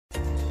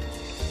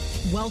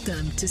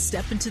Welcome to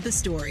Step Into the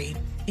Story.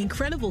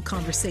 Incredible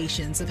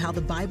conversations of how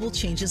the Bible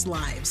changes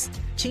lives,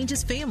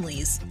 changes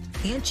families,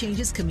 and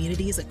changes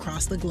communities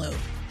across the globe.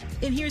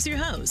 And here's your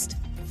host,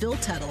 Phil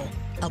Tuttle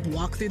of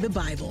Walk Through the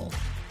Bible.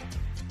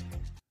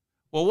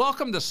 Well,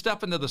 welcome to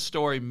Step Into the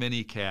Story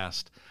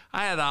minicast.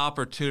 I had the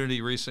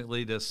opportunity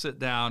recently to sit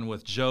down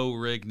with Joe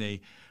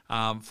Rigney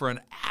for an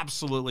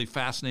absolutely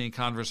fascinating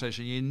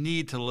conversation. You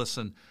need to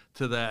listen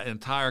to that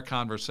entire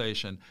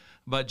conversation.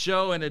 But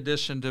Joe, in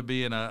addition to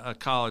being a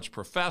college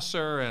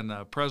professor and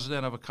a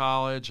president of a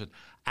college and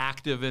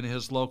active in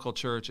his local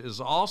church, is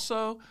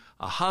also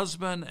a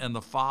husband and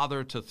the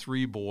father to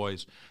 3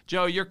 boys.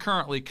 Joe, you're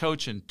currently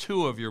coaching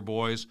 2 of your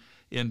boys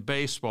in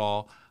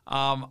baseball.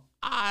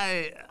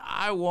 I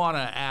want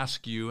to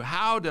ask you,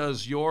 how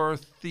does your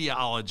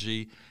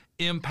theology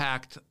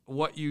impact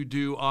what you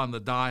do on the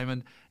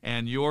diamond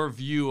and your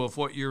view of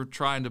what you're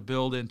trying to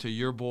build into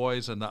your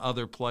boys and the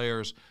other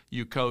players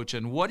you coach?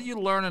 And what are you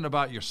learning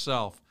about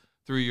yourself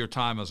through your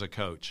time as a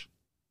coach?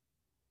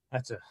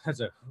 That's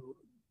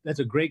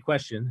a great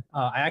question.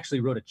 I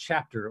actually wrote a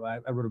chapter. I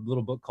wrote a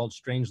little book called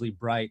Strangely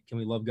Bright, Can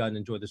We Love God and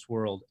Enjoy This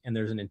World? And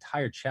there's an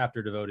entire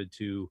chapter devoted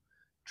to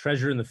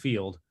treasure in the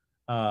field,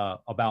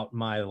 about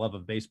my love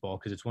of baseball,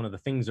 because it's one of the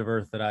things of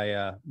earth that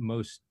I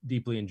most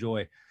deeply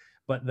enjoy.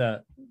 But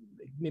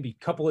maybe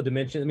a couple of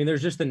dimensions. I mean,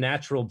 there's just the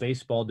natural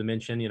baseball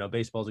dimension. You know,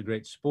 baseball is a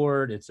great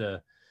sport. It's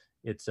a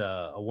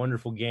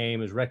wonderful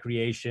game. It's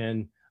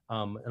recreation,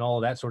 and all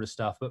of that sort of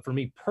stuff. But for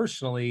me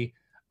personally,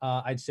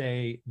 I'd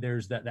say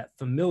there's that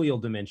familial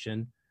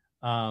dimension,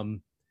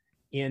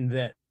 in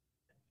that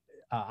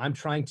I'm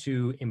trying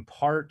to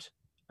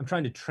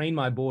train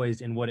my boys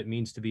in what it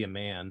means to be a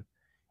man.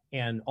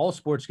 And all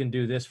sports can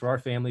do this. For our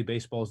family,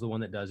 baseball is the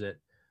one that does it.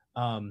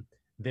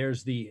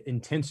 There's the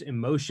intense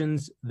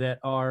emotions that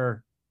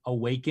are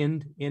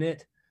awakened in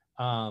it.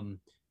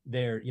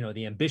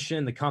 The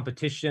ambition, the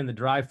competition, the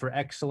drive for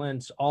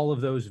excellence, all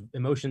of those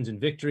emotions in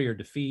victory or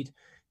defeat.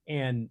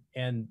 And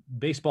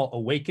baseball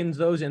awakens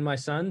those in my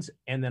sons.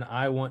 And then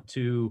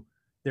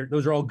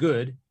those are all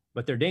good,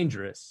 but they're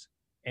dangerous.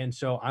 And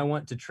so I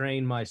want to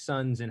train my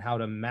sons in how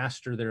to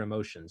master their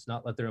emotions,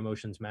 not let their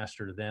emotions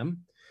master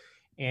them,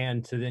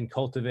 and to then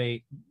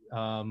cultivate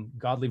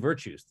godly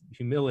virtues,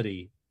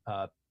 humility,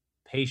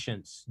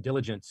 patience,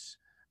 diligence,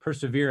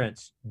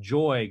 perseverance,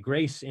 joy,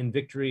 grace in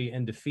victory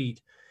and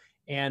defeat.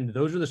 And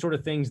those are the sort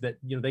of things that,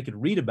 they could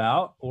read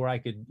about, or I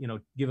could,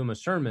 give them a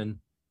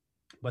sermon,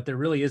 but there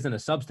really isn't a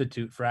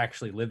substitute for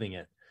actually living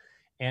it.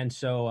 And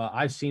so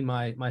I've seen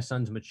my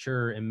sons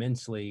mature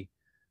immensely,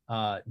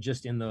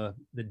 just in the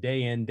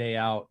day in, day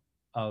out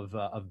of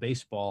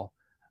baseball,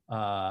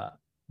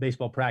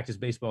 baseball practice,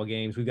 baseball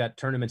games. We've got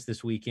tournaments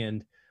this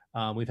weekend.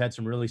 We've had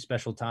some really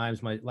special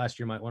times. Last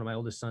year, one of my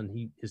oldest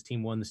son, his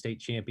team won the state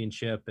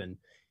championship, and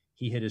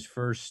he hit his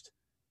first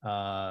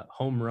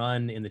home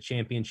run in the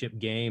championship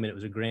game, and it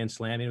was a grand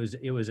slam.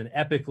 It was an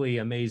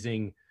epically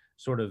amazing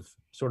sort of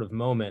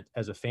moment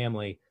as a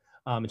family.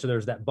 And so there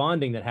was that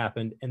bonding that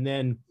happened. And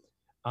then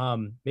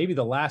maybe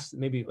there's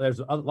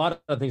a lot of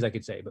other things I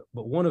could say,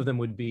 but one of them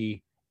would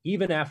be,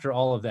 even after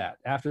all of that,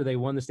 after they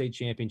won the state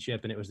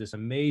championship, and it was this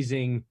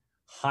amazing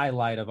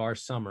highlight of our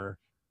summer,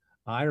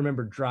 I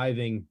remember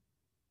driving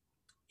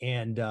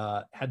and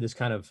had this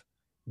kind of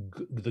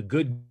the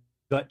good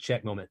gut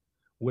check moment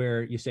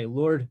where you say,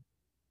 Lord,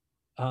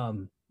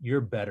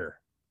 you're better.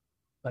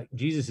 Like,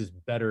 Jesus is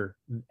better.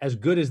 As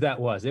good as that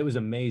was, it was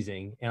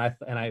amazing. And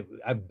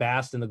I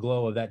basked in the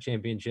glow of that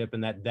championship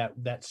and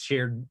that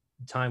shared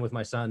time with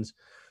my sons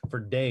for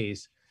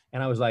days.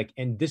 And I was like,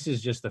 and this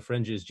is just the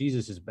fringes.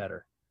 Jesus is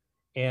better.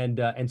 And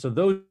so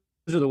those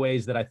are the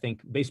ways that I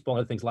think baseball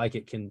and other things like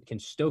it can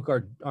stoke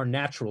our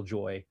natural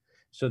joy,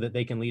 so that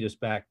they can lead us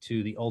back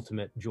to the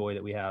ultimate joy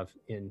that we have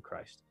in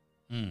Christ.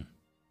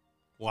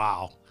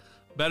 Wow.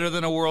 Better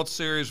than a World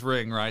Series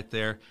ring right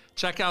there.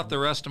 Check out the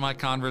rest of my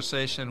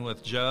conversation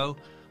with Joe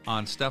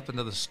on Step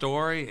Into the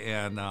Story,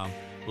 and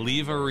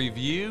leave a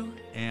review,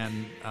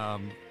 and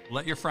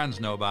let your friends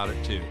know about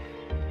it too.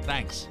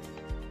 Thanks.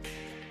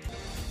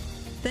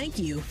 Thank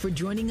you for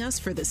joining us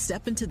for the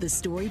Step Into the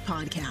Story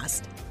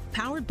podcast,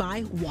 powered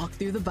by Walk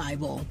Through the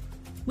Bible.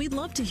 We'd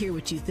love to hear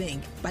what you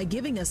think by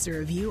giving us a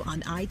review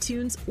on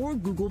iTunes or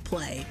Google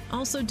Play.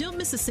 Also, don't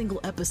miss a single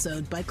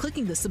episode by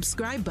clicking the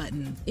subscribe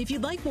button. If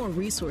you'd like more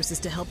resources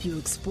to help you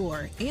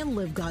explore and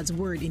live God's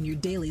Word in your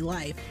daily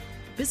life,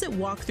 visit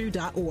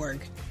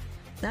walkthrough.org.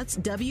 That's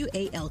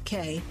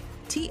WALKTHRU.org.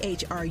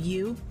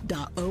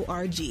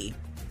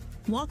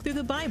 Walk Through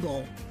the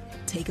Bible.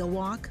 Take a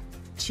walk,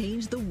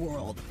 change the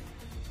world.